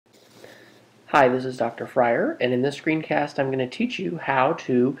Hi, this is Dr. Fryer, and in this screencast I'm going to teach you how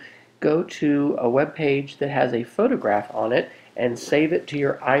to go to a web page that has a photograph on it and save it to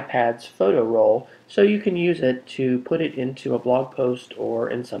your iPad's photo roll so you can use it to put it into a blog post or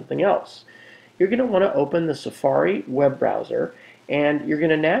in something else. You're going to want to open the Safari web browser and you're going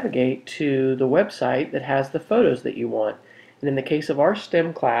to navigate to the website that has the photos that you want. And in the case of our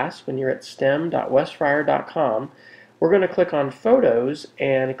STEM class, when you're at stem.wesfryer.com, we're going to click on Photos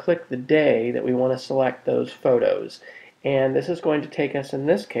and click the day that we want to select those photos. And this is going to take us, in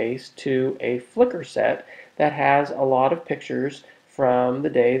this case, to a Flickr set that has a lot of pictures from the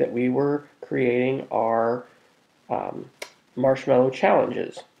day that we were creating our marshmallow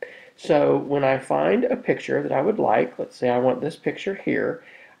challenges. So when I find a picture that I would like, let's say I want this picture here,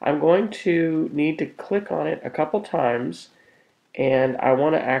 I'm going to need to click on it a couple times, and I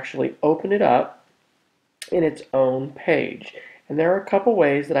want to actually open it up in its own page. And there are a couple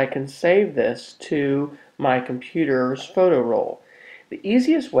ways that I can save this to my computer's photo roll. The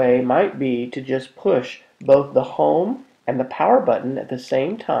easiest way might be to just push both the home and the power button at the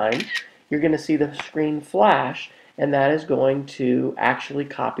same time. You're going to see the screen flash, and that is going to actually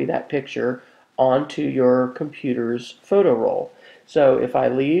copy that picture onto your computer's photo roll. So if I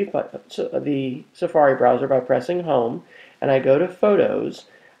leave the Safari browser by pressing home and I go to Photos,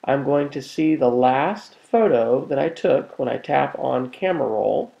 I'm going to see the last photo that I took when I tap on Camera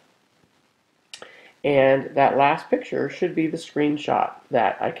Roll, and that last picture should be the screenshot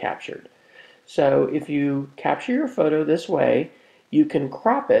that I captured. So if you capture your photo this way, you can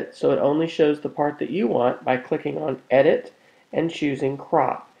crop it so it only shows the part that you want by clicking on Edit and choosing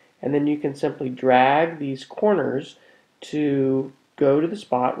Crop. And then you can simply drag these corners to go to the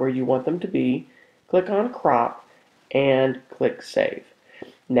spot where you want them to be, click on Crop, and click Save.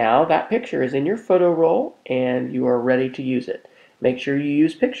 Now that picture is in your photo roll and you are ready to use it. Make sure you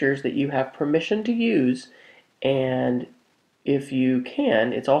use pictures that you have permission to use, and if you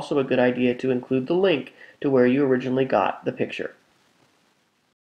can, it's also a good idea to include the link to where you originally got the picture.